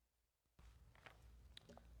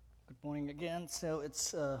Good morning again. So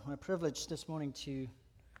it's my privilege this morning to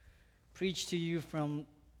preach to you from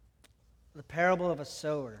the parable of a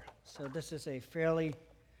sower. So this is a fairly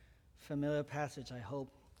familiar passage, I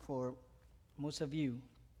hope, for most of you.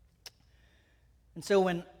 And so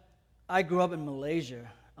when I grew up in Malaysia,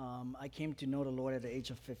 I came to know the Lord at the age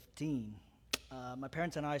of 15. My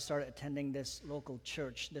parents and I started attending this local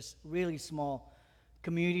church, this really small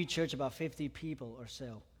community church, about 50 people or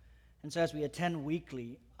so. And so as we attend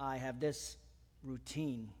weekly, I have this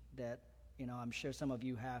routine that, I'm sure some of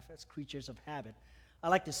you have as creatures of habit. I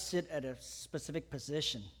like to sit at a specific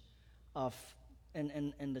position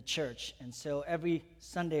in the church. And so every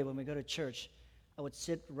Sunday when we go to church, I would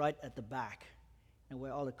sit right at the back,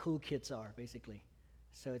 where all the cool kids are, basically.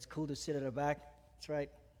 So it's cool to sit at the back. That's right,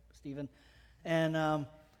 Stephen.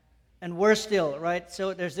 And worse still, right?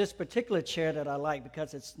 So there's this particular chair that I like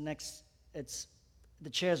because the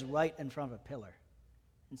chair's right in front of a pillar.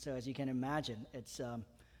 And so as you can imagine,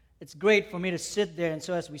 it's great for me to sit there. And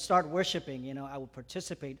so as we start worshiping, I would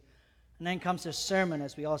participate. And then comes the sermon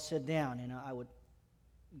as we all sit down. I would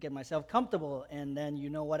get myself comfortable. And then you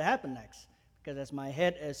know what happened next. Because as my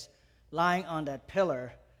head is lying on that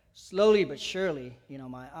pillar, slowly but surely,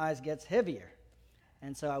 my eyes gets heavier.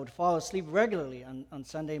 And so I would fall asleep regularly on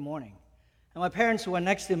Sunday morning. And my parents who were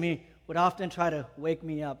next to me would often try to wake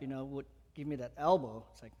me up, would give me that elbow.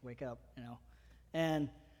 It's like, wake up, And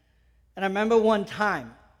I remember one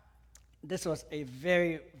time, this was a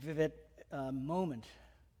very vivid moment.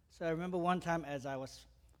 So I remember one time as I was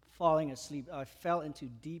falling asleep, I fell into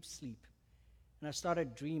deep sleep. And I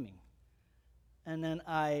started dreaming. And then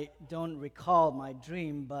I don't recall my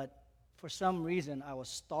dream, but for some reason I was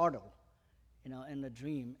startled, in the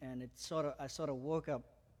dream. And I sort of woke up,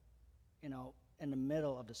 in the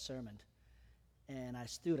middle of the sermon. And I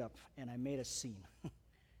stood up and I made a scene.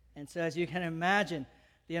 And so as you can imagine,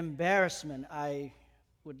 the embarrassment I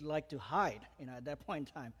would like to hide, at that point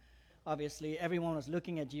in time. Obviously, everyone was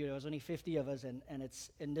looking at you. There was only 50 of us, and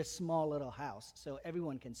it's in this small little house, so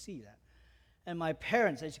everyone can see that. And my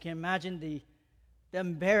parents, as you can imagine, the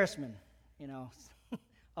embarrassment,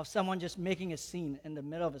 of someone just making a scene in the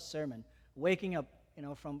middle of a sermon, waking up,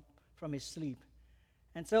 from his sleep.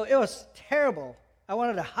 And so it was terrible. I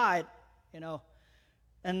wanted to hide,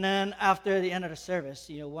 And then after the end of the service,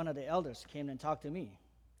 one of the elders came and talked to me.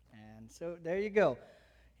 And so there you go.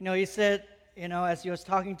 He said, as he was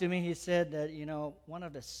talking to me, he said that, one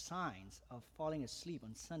of the signs of falling asleep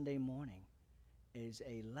on Sunday morning is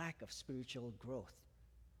a lack of spiritual growth.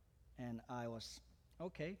 And I was,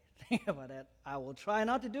 okay, think about that. I will try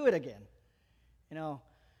not to do it again.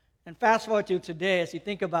 And fast forward to today, as you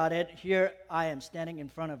think about it, here I am standing in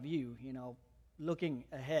front of you, looking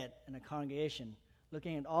ahead in the congregation,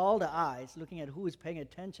 looking at all the eyes, looking at who is paying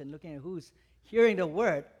attention, looking at who's hearing the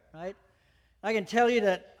word, right? I can tell you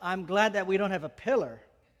that I'm glad that we don't have a pillar,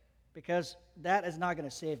 because that is not going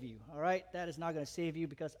to save you, all right? That is not going to save you,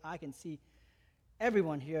 because I can see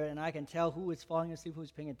everyone here, and I can tell who is falling asleep, who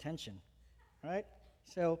is paying attention, all right?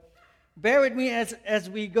 So bear with me as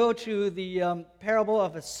we go through the parable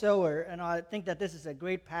of a sower, and I think that this is a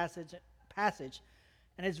great passage,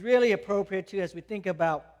 and it's really appropriate, too, as we think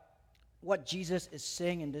about what Jesus is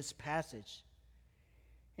saying in this passage.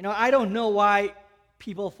 I don't know why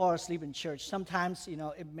people fall asleep in church. Sometimes,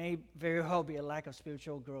 it may very well be a lack of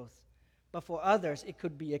spiritual growth. But for others, it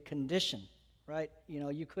could be a condition, right?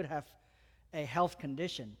 You could have a health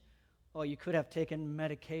condition, or you could have taken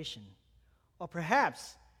medication. Or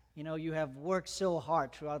perhaps, you have worked so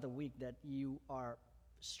hard throughout the week that you are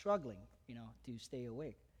struggling, to stay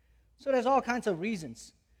awake. So there's all kinds of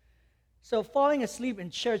reasons. So falling asleep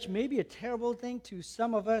in church may be a terrible thing to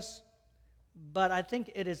some of us, but I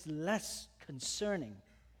think it is less concerning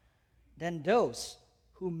than those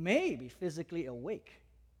who may be physically awake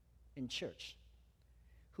in church,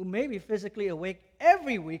 who may be physically awake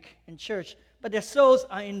every week in church, but their souls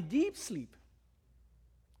are in deep sleep.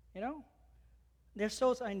 Their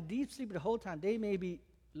souls are in deep sleep the whole time. They may be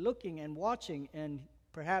looking and watching and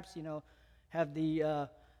perhaps, have the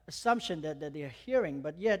assumption that they are hearing,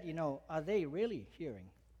 but yet, are they really hearing?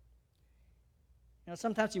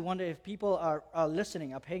 Sometimes you wonder if people are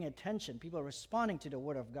listening, are paying attention, people are responding to the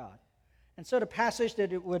Word of God. And so the passage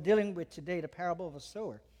that we're dealing with today, the parable of a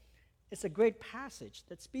sower, it's a great passage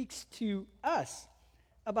that speaks to us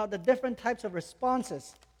about the different types of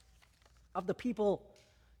responses of the people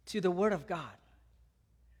to the Word of God.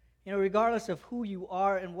 Regardless of who you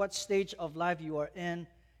are and what stage of life you are in,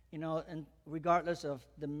 and regardless of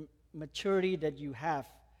the maturity that you have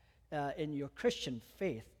in your Christian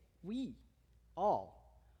faith, we all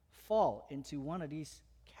fall into one of these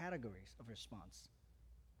categories of response.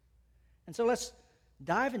 And so let's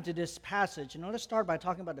dive into this passage. Let's start by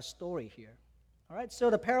talking about the story here. All right, so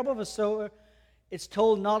the parable of the sower is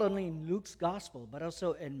told not only in Luke's gospel, but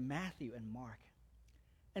also in Matthew and Mark.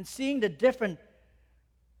 And seeing the different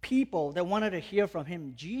people that wanted to hear from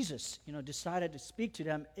him, Jesus, decided to speak to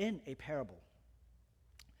them in a parable.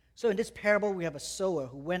 So in this parable, we have a sower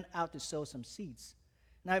who went out to sow some seeds.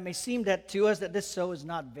 Now, it may seem that to us that this sower is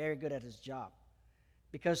not very good at his job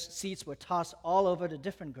because seeds were tossed all over the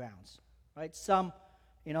different grounds, right? Some,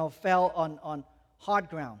 fell on hard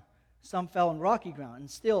ground. Some fell on rocky ground. And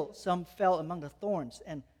still, some fell among the thorns.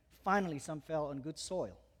 And finally, some fell on good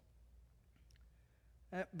soil.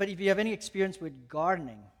 But if you have any experience with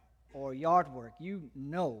gardening or yard work, you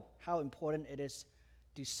know how important it is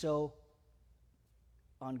to sow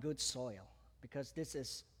on good soil, because this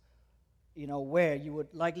is, where you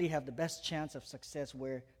would likely have the best chance of success,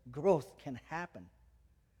 where growth can happen.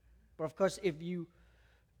 But of course, if you,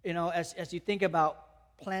 as you think about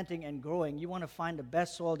planting and growing, you want to find the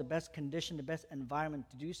best soil, the best condition, the best environment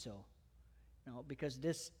to do so, because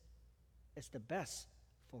this is the best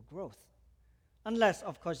for growth. Unless,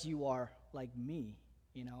 of course, you are like me.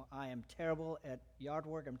 I am terrible at yard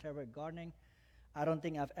work. I'm terrible at gardening. I don't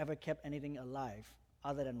think I've ever kept anything alive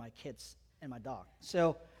other than my kids and my dog.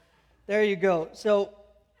 So there you go. So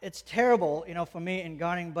it's terrible, for me in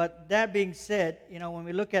gardening. But that being said, when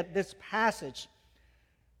we look at this passage,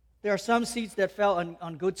 there are some seeds that fell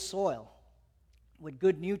on good soil with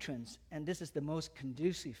good nutrients. And this is the most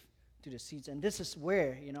conducive to the seeds. And this is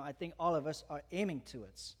where, I think all of us are aiming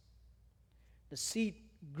towards. The seed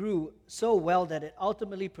grew so well that it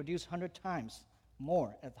ultimately produced 100 times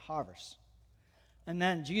more at the harvest. And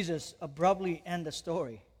then Jesus abruptly ends the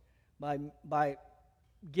story by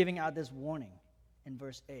giving out this warning in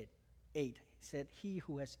verse 8. He said, "He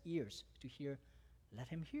who has ears to hear, let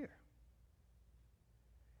him hear."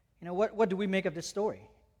 What do we make of this story?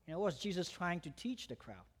 What's Jesus trying to teach the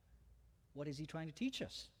crowd? What is he trying to teach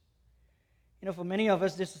us? For many of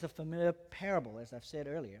us, this is a familiar parable, as I've said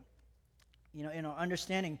earlier. In our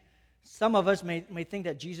understanding, some of us may think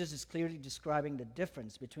that Jesus is clearly describing the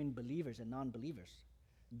difference between believers and non-believers,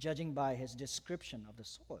 judging by his description of the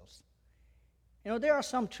soils. There are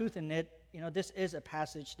some truth in it. This is a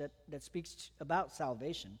passage that speaks about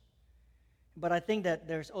salvation. But I think that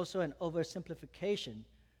there's also an oversimplification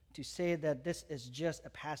to say that this is just a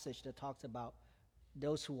passage that talks about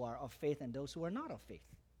those who are of faith and those who are not of faith.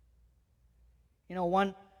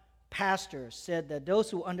 One pastor said that those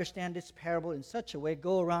who understand this parable in such a way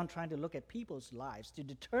go around trying to look at people's lives to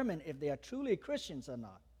determine if they are truly Christians or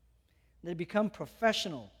not. They become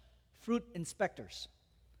professional fruit inspectors,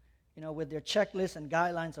 with their checklists and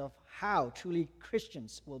guidelines of how truly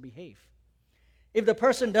Christians will behave. If the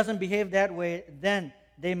person doesn't behave that way, then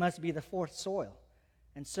they must be the fourth soil,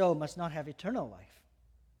 and so must not have eternal life.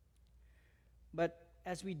 But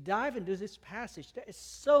as we dive into this passage, there is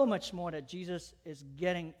so much more that Jesus is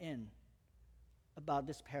getting in about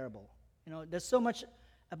this parable. There's so much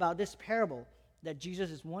about this parable that Jesus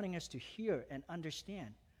is wanting us to hear and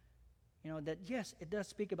understand. That yes, it does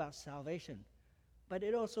speak about salvation, but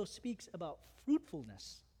it also speaks about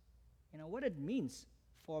fruitfulness. What it means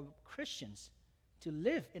for Christians to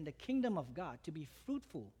live in the kingdom of God, to be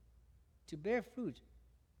fruitful, to bear fruit.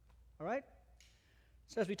 All right?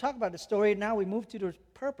 So as we talk about the story, now we move to the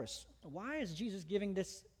purpose. Why is Jesus giving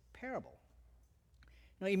this parable?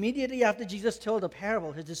 Immediately after Jesus told the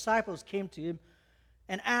parable, his disciples came to him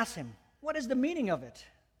and asked him, "What is the meaning of it?"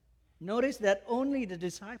 Notice that only the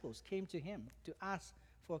disciples came to him to ask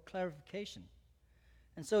for clarification.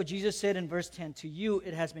 And so Jesus said in verse 10, "To you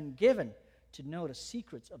it has been given to know the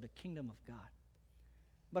secrets of the kingdom of God.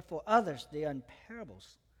 But for others they are in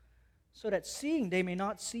parables, so that seeing they may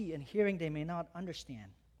not see and hearing they may not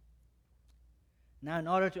understand." Now, in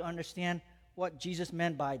order to understand what Jesus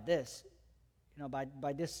meant by this,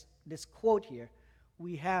 by this quote here,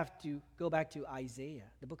 we have to go back to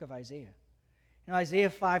Isaiah, the book of Isaiah. Isaiah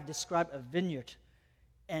 5 described a vineyard,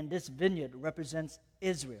 and this vineyard represents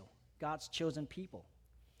Israel, God's chosen people.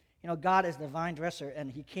 God is the vine dresser,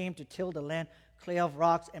 and he came to till the land, clear off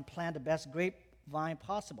rocks, and plant the best grapevine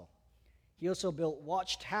possible. He also built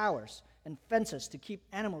watchtowers and fences to keep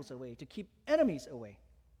animals away, to keep enemies away.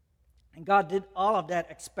 And God did all of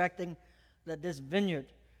that expecting that this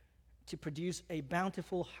vineyard to produce a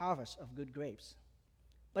bountiful harvest of good grapes.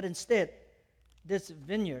 But instead, this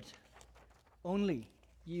vineyard only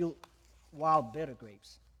yield wild bitter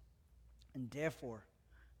grapes. And therefore,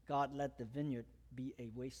 God let the vineyard be a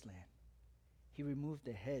wasteland. He removed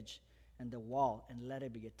the hedge and the wall and let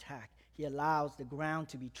it be attacked. He allows the ground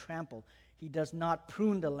to be trampled. He does not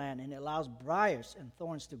prune the land and allows briars and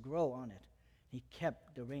thorns to grow on it. He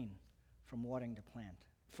kept the rain from watering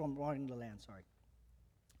the land.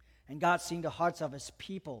 And God, seeing the hearts of his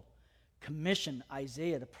people, commissioned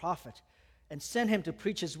Isaiah the prophet and sent him to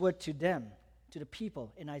preach his word to them, to the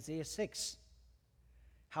people, in Isaiah 6.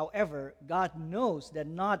 However, God knows that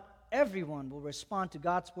not everyone will respond to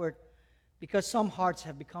God's word because some hearts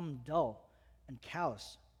have become dull and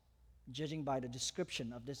callous, judging by the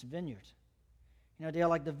description of this vineyard. They are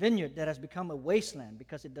like the vineyard that has become a wasteland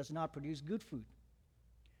because it does not produce good fruit.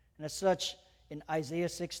 And as such, in Isaiah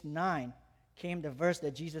 6:9 came the verse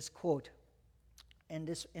that Jesus quoted in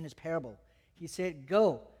his parable. He said,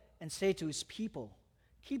 "Go and say to his people,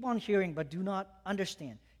 keep on hearing but do not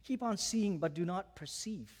understand. Keep on seeing but do not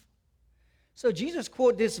perceive." So Jesus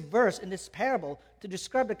quoted this verse in this parable to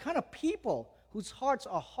describe the kind of people whose hearts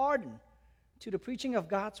are hardened to the preaching of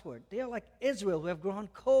God's word. They are like Israel, who have grown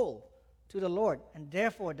cold to the Lord and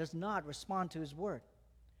therefore does not respond to his word.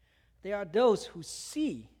 They are those who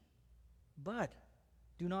see but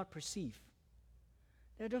do not perceive.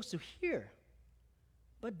 They are those who hear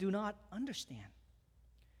but do not understand.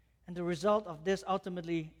 And the result of this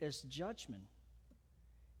ultimately is judgment.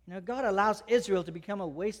 God allows Israel to become a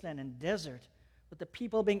wasteland and desert, with the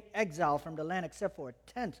people being exiled from the land except for a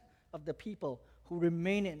tenth of the people who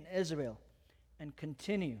remain in Israel and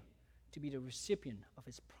continue to be the recipient of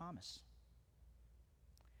his promise.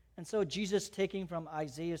 And so Jesus, taking from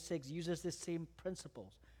Isaiah 6, uses the same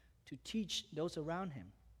principles to teach those around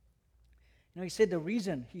him. He said the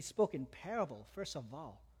reason he spoke in parable, first of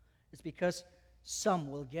all, is because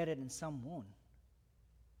some will get it and some won't.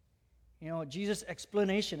 Jesus'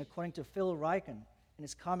 explanation, according to Phil Ryken in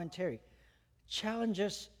his commentary,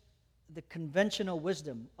 challenges the conventional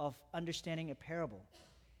wisdom of understanding a parable.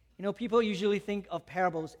 People usually think of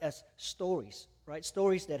parables as stories, right?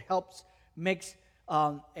 Stories that makes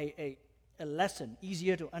a lesson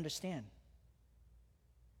easier to understand.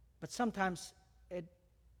 But sometimes it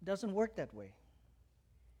doesn't work that way.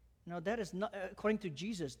 That is not, according to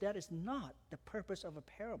Jesus, that is not the purpose of a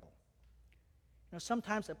parable.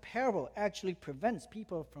 Sometimes a parable actually prevents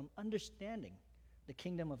people from understanding the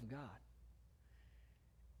kingdom of God.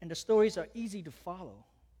 And the stories are easy to follow,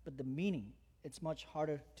 but the meaning, it's much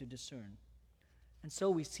harder to discern. And so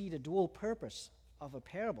we see the dual purpose of a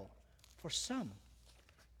parable. For some,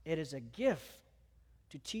 it is a gift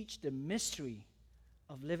to teach the mystery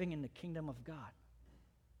of living in the kingdom of God.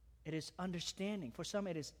 It is understanding. For some,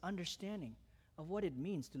 it is understanding of what it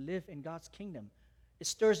means to live in God's kingdom. It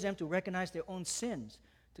stirs them to recognize their own sins,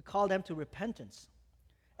 to call them to repentance.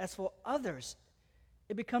 As for others,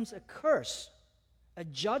 it becomes a curse, a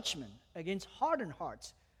judgment against hardened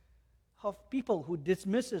hearts of people who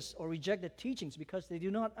dismisses or reject the teachings because they do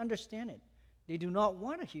not understand it. They do not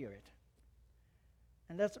want to hear it.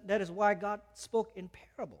 And that is why God spoke in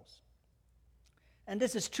parables. And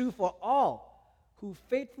this is true for all who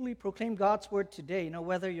faithfully proclaim God's word today,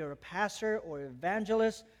 whether you're a pastor or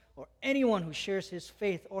evangelist or anyone who shares his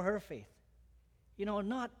faith or her faith.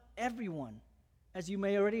 Not everyone, as you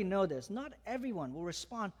may already know this, not everyone will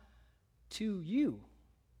respond to you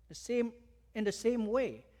in the same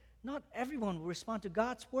way. Not everyone will respond to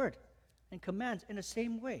God's word and commands in the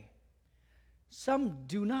same way. Some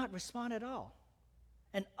do not respond at all.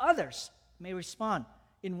 And others may respond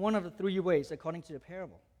in one of the three ways according to the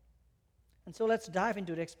parable. And so let's dive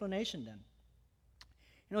into the explanation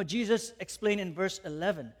then. Jesus explained in verse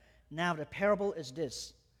 11, "Now the parable is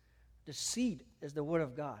this: the seed is the word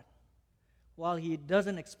of God." While he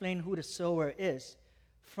doesn't explain who the sower is,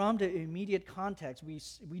 from the immediate context,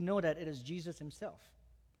 we know that it is Jesus himself.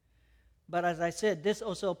 But as I said, this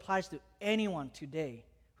also applies to anyone today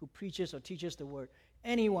who preaches or teaches the word,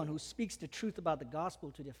 anyone who speaks the truth about the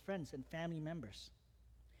gospel to their friends and family members.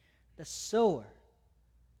 The sower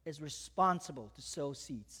is responsible to sow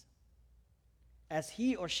seeds. As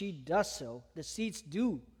he or she does so, the seeds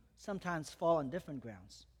do sometimes fall on different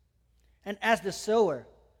grounds. And as the sower,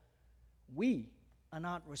 we are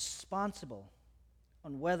not responsible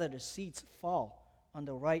on whether the seeds fall on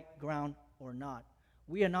the right ground or not.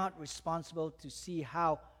 We are not responsible to see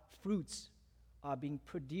how fruits are being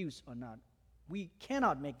produced or not. We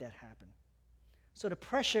cannot make that happen. So the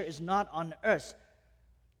pressure is not on us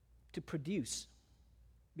to produce,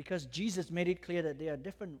 because Jesus made it clear that there are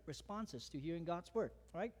different responses to hearing God's word,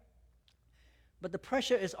 right? But the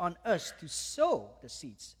pressure is on us to sow the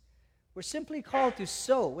seeds. We're simply called to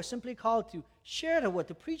sow. We're simply called to share the word,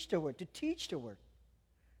 to preach the word, to teach the word.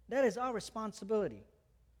 That is our responsibility.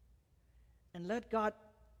 And let God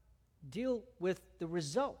deal with the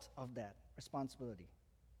result of that responsibility.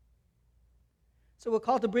 So we're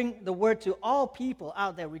called to bring the word to all people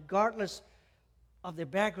out there, regardless of their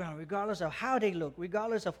background, regardless of how they look,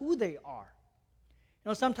 regardless of who they are.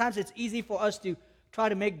 Sometimes it's easy for us to try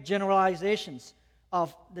to make generalizations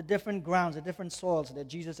of the different grounds, the different soils that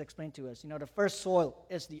Jesus explained to us. The first soil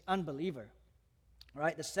is the unbeliever,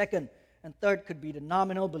 right? The second and third could be the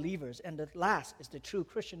nominal believers, and the last is the true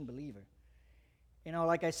Christian believer.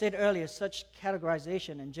 Like I said earlier, such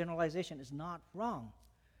categorization and generalization is not wrong.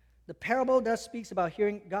 The parable does speaks about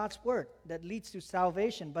hearing God's word that leads to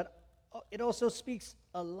salvation, but it also speaks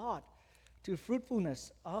a lot to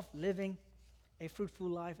fruitfulness of living a fruitful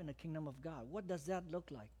life in the kingdom of God. What does that look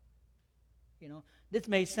like? This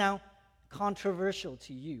may sound controversial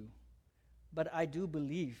to you, but I do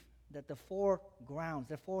believe that the four grounds,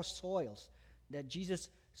 the four soils that Jesus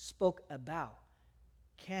spoke about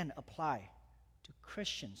can apply to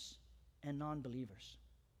Christians and non-believers.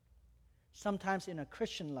 Sometimes in a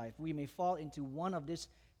Christian life, we may fall into one of this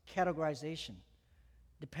categorization,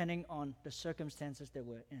 depending on the circumstances that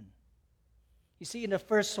we're in. You see, in the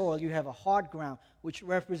first soil, you have a hard ground, which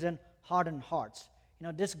represent hardened hearts.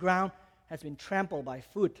 This ground has been trampled by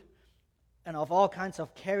foot and of all kinds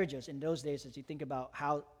of carriages in those days, as you think about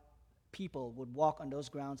how people would walk on those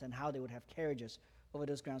grounds and how they would have carriages over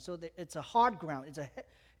those grounds. So it's a hard ground.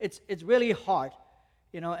 It's really hard,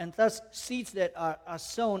 and thus seeds that are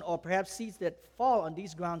sown, or perhaps seeds that fall on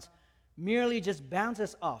these grounds, merely just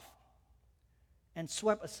bounces off and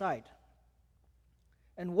swept aside.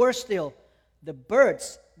 And worse still, the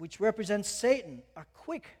birds, which represent Satan, are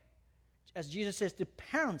quick, as Jesus says, to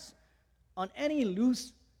pounce on any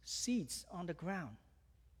loose seeds on the ground.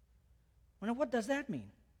 What does that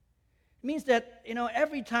mean? It means that,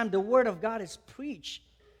 every time the word of God is preached,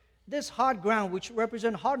 this hard ground, which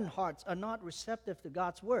represent hardened hearts, are not receptive to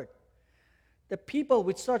God's word. The people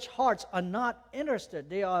with such hearts are not interested.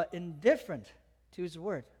 They are indifferent to his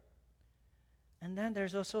word. And then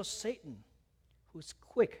there's also Satan, who's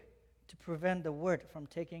quick to prevent the word from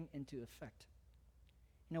taking into effect.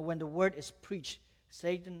 When the word is preached,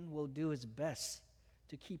 Satan will do his best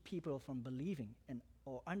to keep people from believing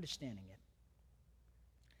or understanding it.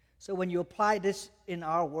 So when you apply this in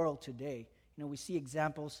our world today, we see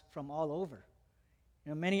examples from all over.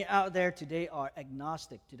 Many out there today are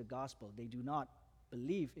agnostic to the gospel. They do not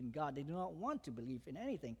believe in God. They do not want to believe in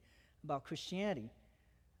anything about Christianity.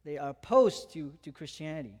 They are opposed to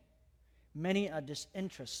Christianity. Many are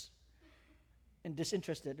disinterested.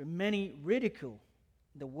 Many ridicule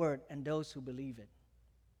the word and those who believe it.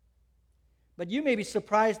 But you may be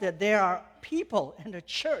surprised that there are people in the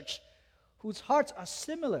church whose hearts are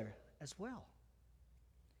similar as well.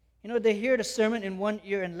 They hear the sermon in one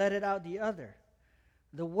ear and let it out the other.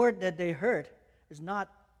 The word that they heard is not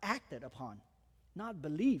acted upon, not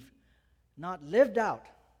believed, not lived out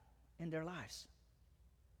in their lives.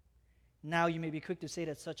 Now you may be quick to say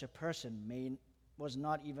that such a person was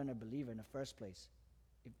not even a believer in the first place.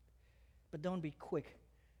 But don't be quick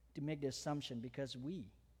to make the assumption, because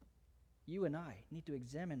you and I, need to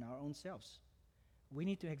examine our own selves. We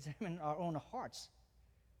need to examine our own hearts.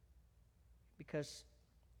 Because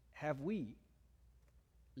have we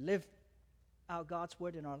lived out God's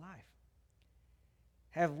word in our life?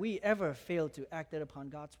 Have we ever failed to act upon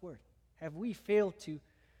God's word? Have we failed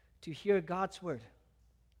to hear God's word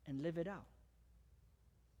and live it out?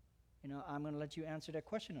 I'm going to let you answer that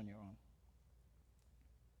question on your own.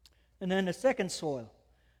 And then the second soil,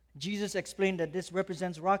 Jesus explained that this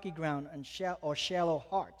represents rocky ground and shallow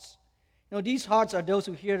hearts. These hearts are those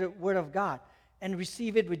who hear the word of God and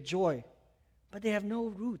receive it with joy, but they have no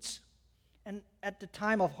roots. And at the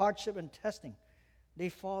time of hardship and testing, they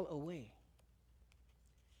fall away.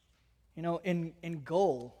 In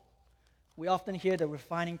gold, we often hear the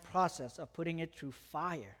refining process of putting it through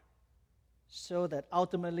fire so that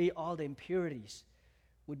ultimately all the impurities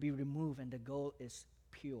would be removed and the gold is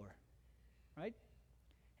pure. Right?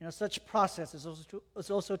 Such process is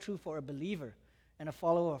also true for a believer and a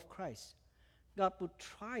follower of Christ. God put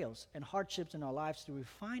trials and hardships in our lives to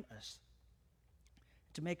refine us,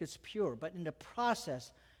 to make us pure. But in the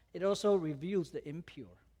process, it also reveals the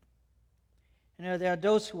impure. There are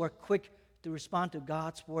those who are quick to respond to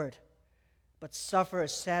God's word, but suffer a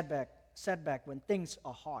setback when things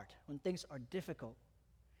are hard, when things are difficult.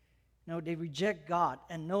 They reject God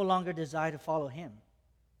and no longer desire to follow him.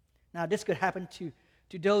 Now, this could happen to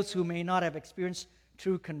those who may not have experienced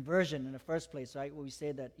true conversion in the first place, right? Where we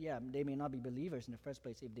say that, they may not be believers in the first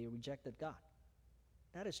place if they rejected God.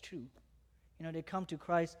 That is true. They come to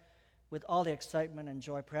Christ with all the excitement and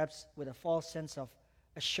joy, perhaps with a false sense of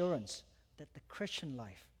assurance that the Christian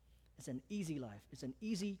life is an easy life, it's an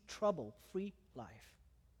easy, trouble-free life.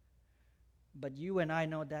 But you and I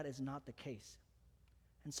know that is not the case.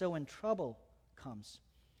 And so when trouble comes,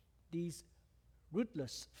 these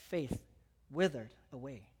rootless faith withered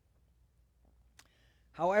away.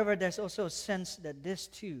 However, there's also a sense that this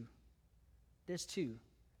too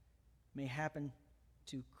may happen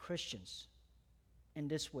to Christians in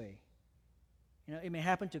this way. It may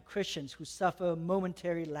happen to Christians who suffer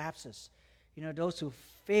momentary lapses. Those who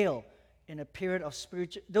fail in a period of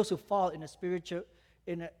those who fall in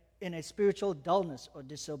a spiritual dullness or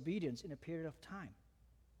disobedience in a period of time.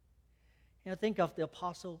 Think of the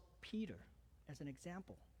Apostle Peter as an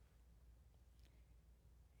example.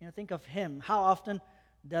 Think of him. How often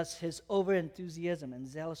does his overenthusiasm and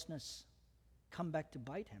zealousness come back to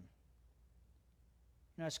bite him?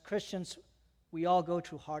 As Christians, we all go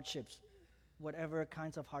through hardships, whatever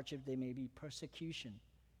kinds of hardships they may be, persecution,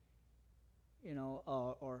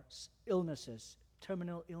 or illnesses,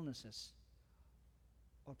 terminal illnesses,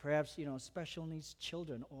 or perhaps, special needs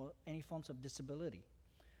children or any forms of disability.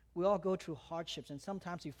 We all go through hardships, and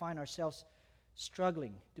sometimes we find ourselves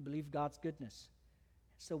struggling to believe God's goodness.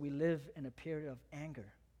 So we live in a period of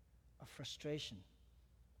anger, of frustration.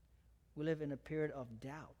 We live in a period of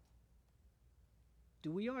doubt.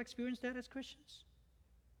 Do we all experience that as Christians?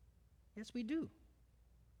 Yes, we do.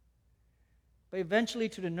 But eventually,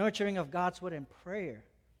 through the nurturing of God's word and prayer,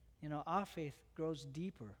 our faith grows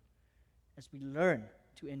deeper as we learn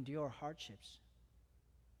to endure hardships.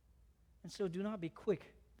 And so do not be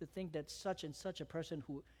quick to think that such and such a person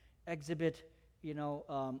who exhibit,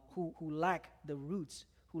 who lack the roots,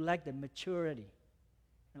 who lack the maturity,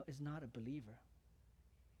 is not a believer.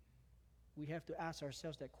 We have to ask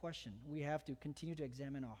ourselves that question. We have to continue to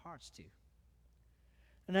examine our hearts too.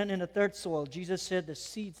 And then in the third soil, Jesus said the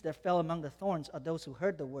seeds that fell among the thorns are those who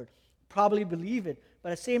heard the word, probably believe it,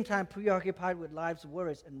 but at the same time preoccupied with life's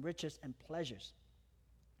worries and riches and pleasures.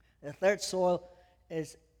 The third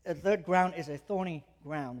ground is a thorny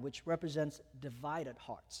ground, which represents divided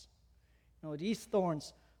hearts. These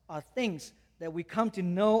thorns are things that we come to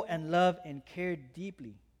know and love and care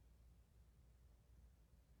deeply.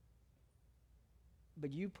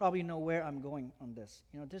 But you probably know where I'm going on this.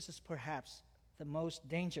 This is perhaps the most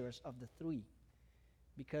dangerous of the three,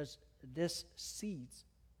 because these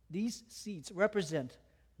seeds represent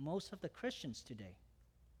most of the Christians today.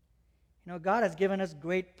 God has given us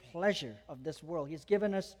great pleasure of this world. He has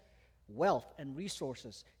given us wealth and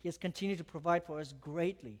resources. He has continued to provide for us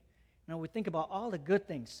greatly. We think about all the good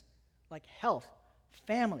things like health,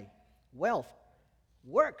 family, wealth,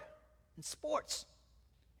 work, and sports.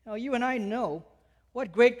 You and I know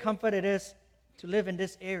what great comfort it is to live in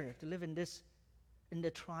this area, to live in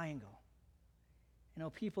the triangle.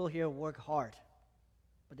 People here work hard,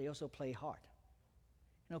 but they also play hard.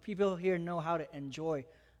 People here know how to enjoy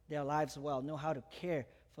their lives well, know how to care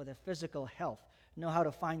for their physical health, know how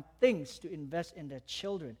to find things to invest in their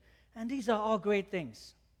children. And these are all great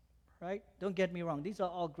things, right? Don't get me wrong. These are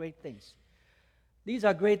all great things. These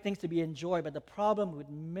are great things to be enjoyed, but the problem with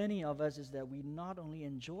many of us is that we not only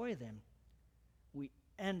enjoy them, we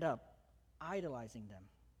end up idolizing them.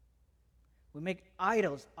 We make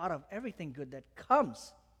idols out of everything good that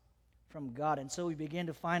comes from God, and so we begin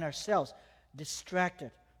to find ourselves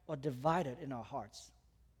distracted or divided in our hearts.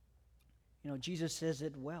 Jesus says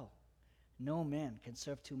it well. No man can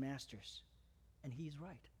serve two masters, and he's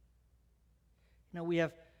right.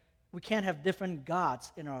 We can't have different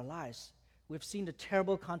gods in our lives. We've seen the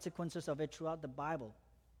terrible consequences of it throughout the Bible,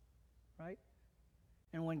 right?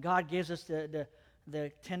 And when God gives us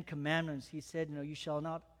the Ten Commandments, he said, you shall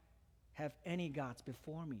not have any gods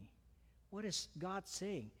before me. What is God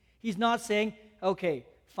saying? He's not saying, okay,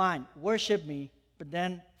 fine, worship me, but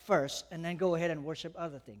then first, and then go ahead and worship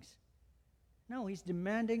other things. No, he's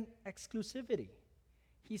demanding exclusivity.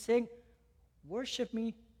 He's saying, worship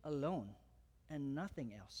me alone and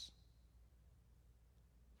nothing else.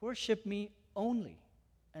 Worship me only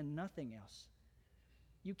and nothing else.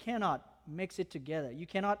 You cannot mix it together. You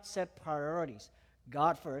cannot set priorities.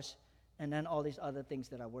 God first, and then all these other things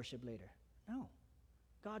that I worship later. No.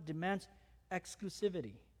 God demands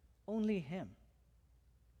exclusivity. Only him.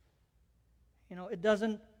 It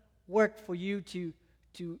doesn't work for you to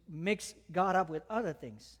mix God up with other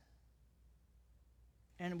things.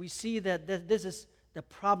 And we see that this is the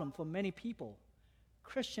problem for many people,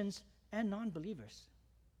 Christians and non-believers.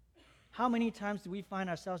 How many times do we find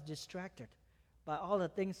ourselves distracted by all the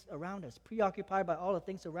things around us, preoccupied by all the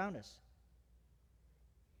things around us?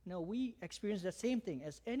 We experience the same thing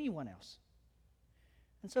as anyone else.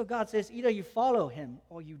 And so God says, either you follow him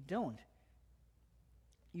or you don't.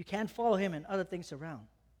 You can't follow him and other things around.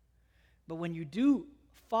 But when you do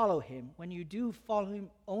follow him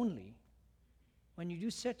only, when you do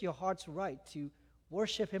set your hearts right to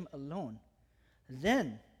worship Him alone,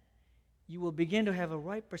 then you will begin to have a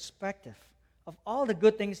right perspective of all the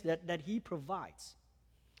good things that He provides.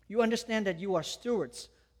 You understand that you are stewards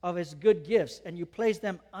of His good gifts, and you place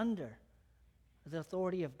them under the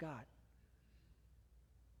authority of God.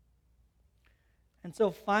 And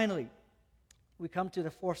so finally, we come to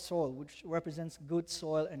the fourth soil, which represents good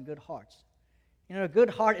soil and good hearts. A good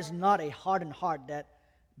heart is not a hardened heart that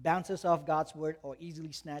bounces off God's word or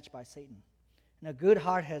easily snatched by Satan. And a good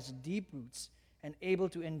heart has deep roots and able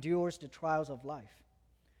to endure the trials of life.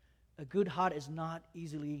 A good heart is not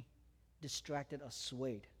easily distracted or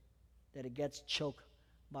swayed, that it gets choked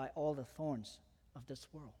by all the thorns of this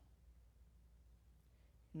world.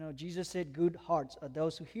 Jesus said good hearts are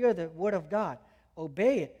those who hear the word of God,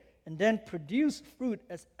 obey it, and then produce fruit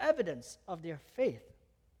as evidence of their faith.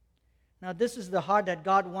 Now, this is the heart that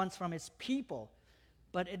God wants from His people,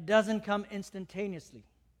 but it doesn't come instantaneously.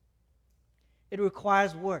 It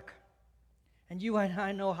requires work. And you and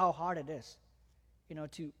I know how hard it is,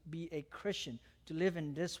 to be a Christian, to live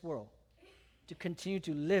in this world, to continue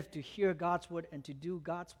to live, to hear God's word, and to do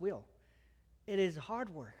God's will. It is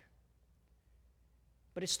hard work.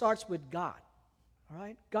 But it starts with God, all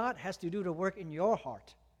right? God has to do the work in your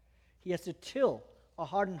heart. He has to till our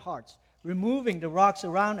hardened hearts, removing the rocks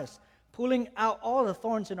around us, pulling out all the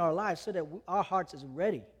thorns in our lives so that our hearts is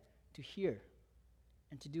ready to hear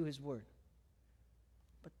and to do His word.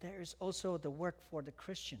 But there is also the work for the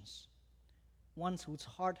Christians, ones whose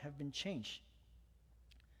heart have been changed.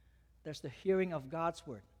 There's the hearing of God's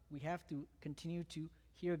word. We have to continue to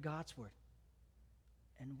hear God's word.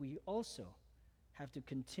 And we also have to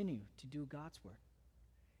continue to do God's word.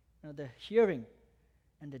 The hearing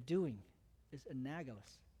and the doing is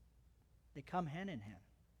analogous. They come hand in hand.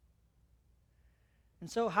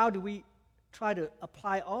 And so how do we try to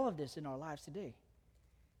apply all of this in our lives today?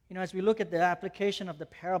 As we look at the application of the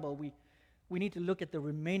parable, we need to look at the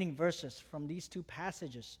remaining verses from these two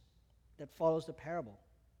passages that follows the parable.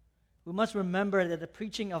 We must remember that the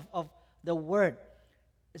preaching of the word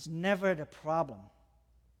is never the problem.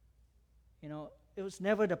 It was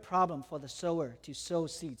never the problem for the sower to sow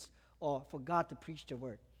seeds or for God to preach the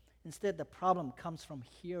word. Instead, the problem comes from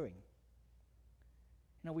hearing.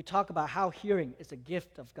 We talk about how hearing is a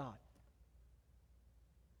gift of God.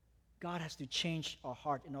 God has to change our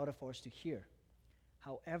heart in order for us to hear.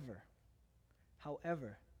 However,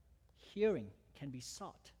 hearing can be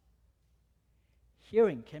sought.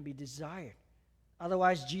 Hearing can be desired.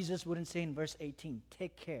 Otherwise, Jesus wouldn't say in verse 18,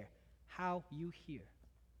 take care how you hear.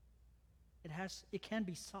 It can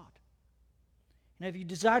be sought. If you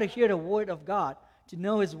desire to hear the word of God, to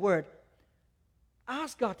know His word,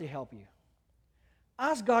 ask God to help you.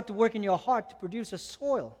 Ask God to work in your heart to produce a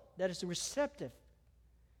soil that is receptive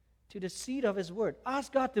to the seed of His word.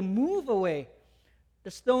 Ask God to move away the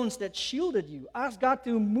stones that shielded you. Ask God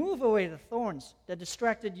to move away the thorns that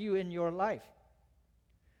distracted you in your life.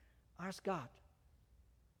 Ask God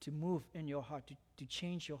to move in your heart, to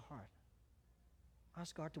change your heart.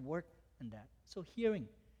 Ask God to work in that. So hearing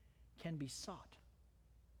can be sought.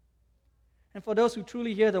 And for those who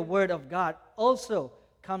truly hear the word of God, also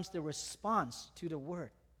comes the response to the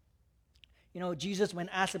word. Jesus, when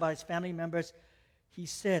asked about His family members, He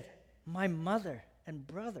said, my mother and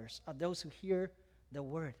brothers are those who hear the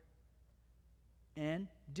word and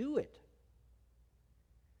do it.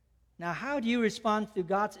 Now, how do you respond to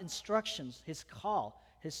God's instructions, His call,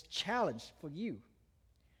 His challenge for you?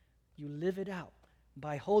 You live it out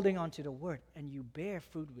by holding on to the word, and you bear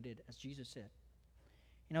fruit with it, as Jesus said.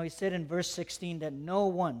 He said in verse 16 that no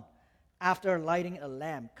one, after lighting a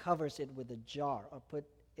lamp, covers it with a jar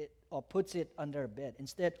or puts it under a bed.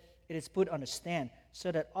 Instead, it is put on a stand so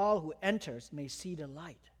that all who enters may see the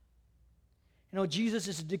light. Jesus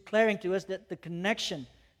is declaring to us that the connection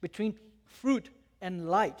between fruit and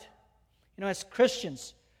light. As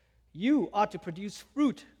Christians, you ought to produce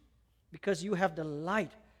fruit because you have the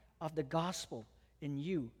light of the gospel in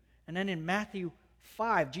you. And then in Matthew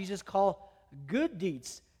 5, Jesus called good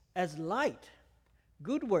deeds as light,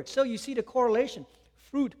 good works. So you see the correlation.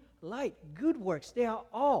 Fruit, light, good works, they are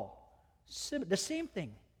all the same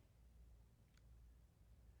thing.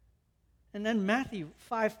 And then Matthew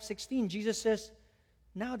 5:16, Jesus says,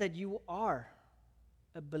 now that you are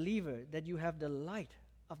a believer, that you have the light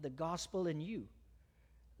of the gospel in you,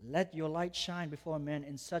 let your light shine before men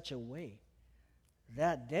in such a way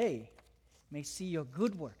that they may see your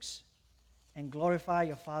good works and glorify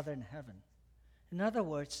your Father in heaven. In other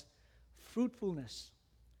words, fruitfulness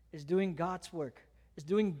is doing God's work, is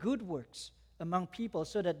doing good works among people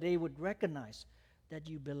so that they would recognize that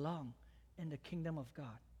you belong in the kingdom of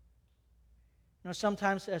God.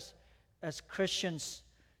 Sometimes as Christians,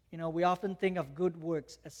 we often think of good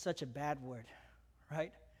works as such a bad word,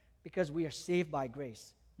 right? Because we are saved by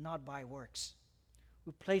grace, not by works.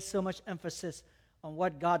 We place so much emphasis on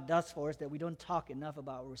what God does for us that we don't talk enough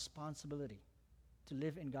about our responsibility to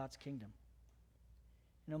live in God's kingdom.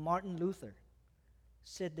 Martin Luther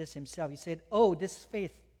said this himself. He said, "Oh, this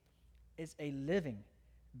faith is a living,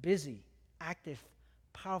 busy, active,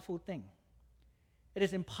 powerful thing. It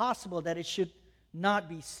is impossible that it should not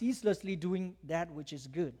be ceaselessly doing that which is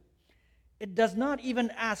good. It does not even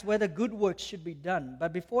ask whether good works should be done,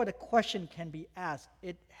 but before the question can be asked,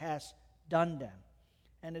 it has done them,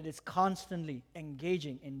 and it is constantly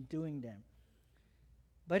engaging in doing them.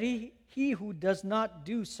 But he who does not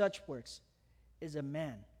do such works is a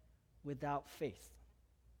man without faith."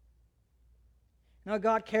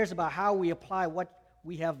 God cares about how we apply what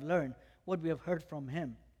we have learned, what we have heard from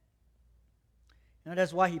Him.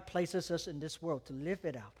 That's why He places us in this world, to live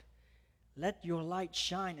it out. Let your light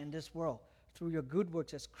shine in this world through your good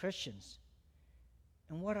works as Christians.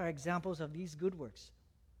 And what are examples of these good works?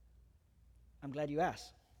 I'm glad you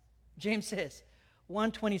asked. James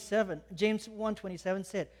 1:27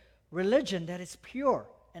 said, "Religion that is pure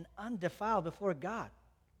and undefiled before God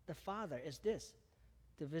the Father is this,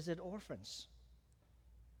 to visit orphans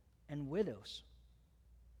and widows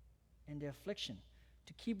in their affliction,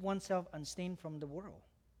 to keep oneself unstained from the world."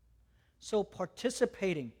 So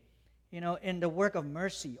participating, in the work of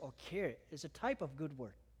mercy or care is a type of good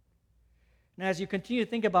work. Now, as you continue to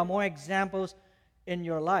think about more examples in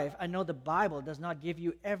your life, I know the Bible does not give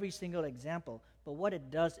you every single example, but what it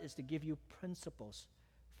does is to give you principles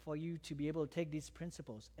for you to be able to take these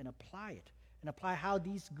principles and apply it, and apply how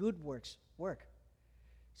these good works work.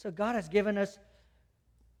 So God has given us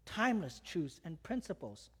timeless truths and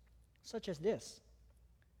principles, such as this: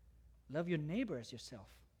 love your neighbor as yourself,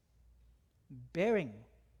 bearing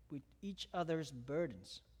with each other's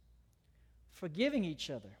burdens, forgiving each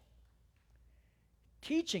other,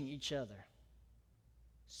 teaching each other,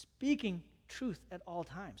 speaking truth at all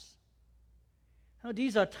times. Now,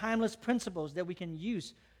 these are timeless principles that we can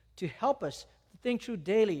use to help us to think through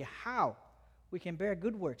daily how we can bear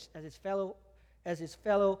good works as His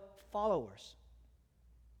fellow followers.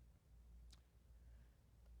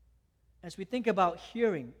 As we think about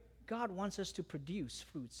hearing, God wants us to produce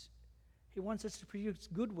fruits. He wants us to produce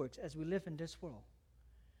good works as we live in this world.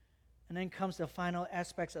 And then comes the final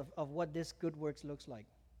aspects of what this good works looks like.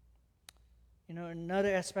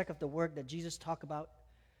 Another aspect of the work that Jesus talked about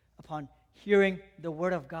upon hearing the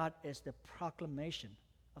word of God is the proclamation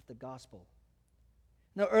of the gospel.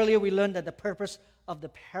 Earlier we learned that the purpose of the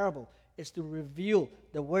parable is to reveal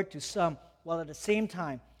the word to some, while at the same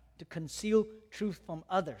time to conceal truth from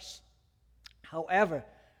others. However,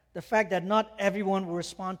 the fact that not everyone will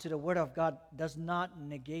respond to the word of God does not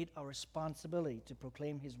negate our responsibility to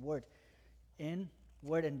proclaim His word in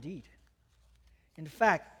word and deed. In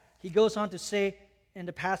fact, He goes on to say in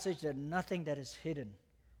the passage that nothing that is hidden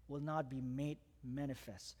will not be made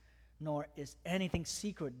manifest, nor is anything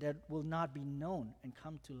secret that will not be known and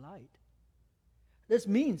come to light. This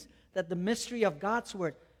means that the mystery of God's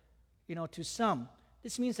word, to some,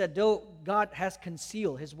 this means that though God has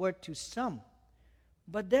concealed His word to some,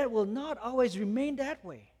 but that will not always remain that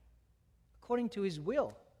way, according to His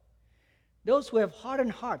will. Those who have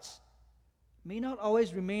hardened hearts may not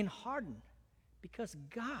always remain hardened, because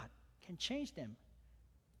God can change them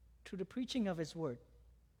through the preaching of His word.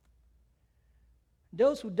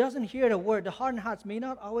 Those who doesn't hear the word, the hardened hearts, may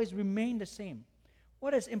not always remain the same.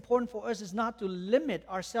 What is important for us is not to limit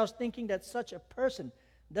ourselves thinking that such a person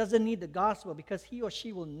doesn't need the gospel, because he or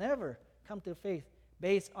she will never come to faith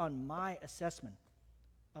based on my assessment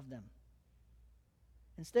of them.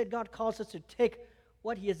 Instead, God calls us to take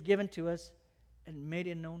what He has given to us and made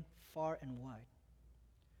it known far and wide.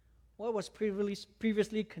 What was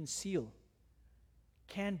previously concealed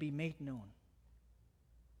can be made known.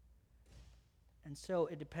 And so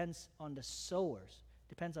it depends on the sowers,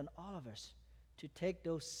 depends on all of us to take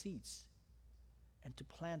those seeds and to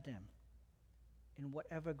plant them in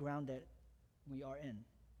whatever ground that we are in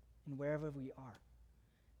wherever we are.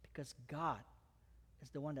 Because God is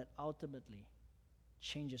the one that ultimately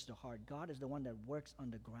changes the heart. God is the one that works on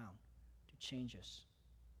the ground to change us.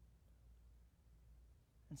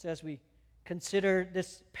 And so as we consider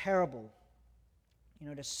this parable,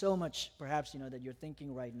 there's so much perhaps, that you're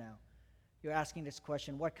thinking right now. You're asking this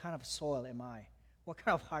question: what kind of soil am I? What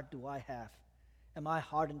kind of heart do I have? Am I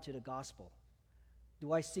hardened to the gospel?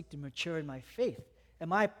 Do I seek to mature in my faith?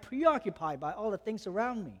 Am I preoccupied by all the things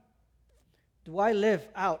around me? Do I live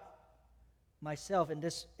out myself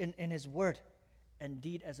in His word and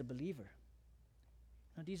deed as a believer?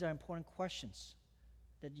 Now, these are important questions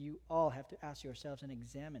that you all have to ask yourselves and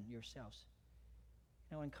examine yourselves.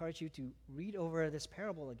 I encourage you to read over this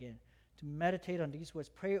parable again, to meditate on these words,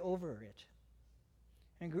 pray over it.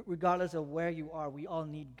 And regardless of where you are, we all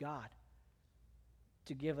need God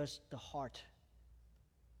to give us the heart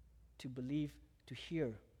to believe, to hear.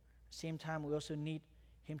 At the same time, we also need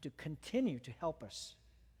Him to continue to help us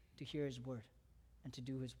to hear His word and to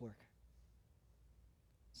do His work.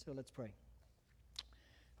 So let's pray.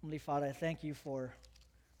 Heavenly Father, I thank you for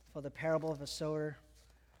the parable of the sower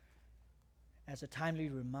as a timely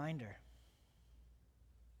reminder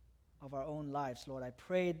of our own lives, Lord. I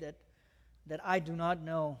pray that I do not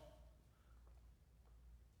know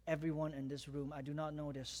everyone in this room. I do not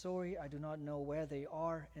know their story. I do not know where they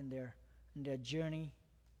are in their journey.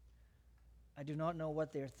 I do not know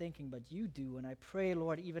what they're thinking, but you do. And I pray,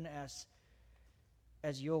 Lord, even as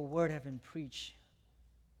your word have been preached,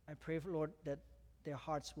 I pray, Lord, that their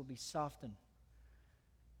hearts will be softened,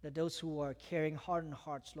 that those who are carrying hardened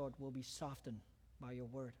hearts, Lord, will be softened by your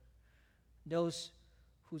word. Those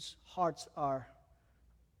whose hearts are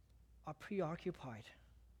preoccupied,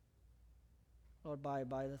 Lord, by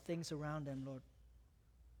the things around them, Lord,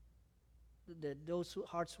 that those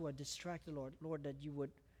hearts who are distracted, Lord, that you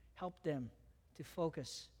would help them to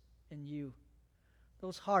focus in you.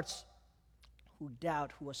 Those hearts who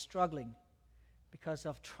doubt, who are struggling because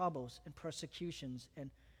of troubles and persecutions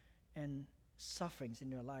and sufferings in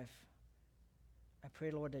their life, I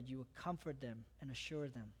pray, Lord, that you would comfort them and assure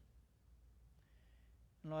them.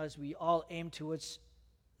 And Lord, as we all aim towards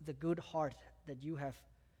the good heart that you have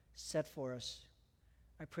set for us,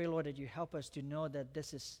 I pray, Lord, that you help us to know that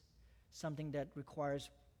this is something that requires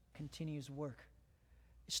continuous work.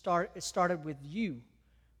 It started with you,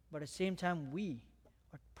 but at the same time, we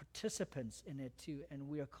are participants in it too, and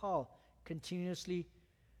we are called continuously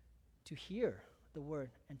to hear the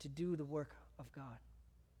word and to do the work of God.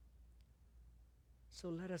 So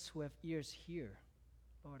let us who have ears hear.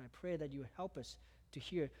 Lord, I pray that you help us to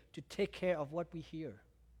hear, to take care of what we hear,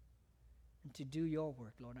 and to do your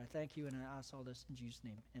work, Lord. I thank you and I ask all this in Jesus'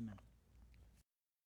 name. Amen.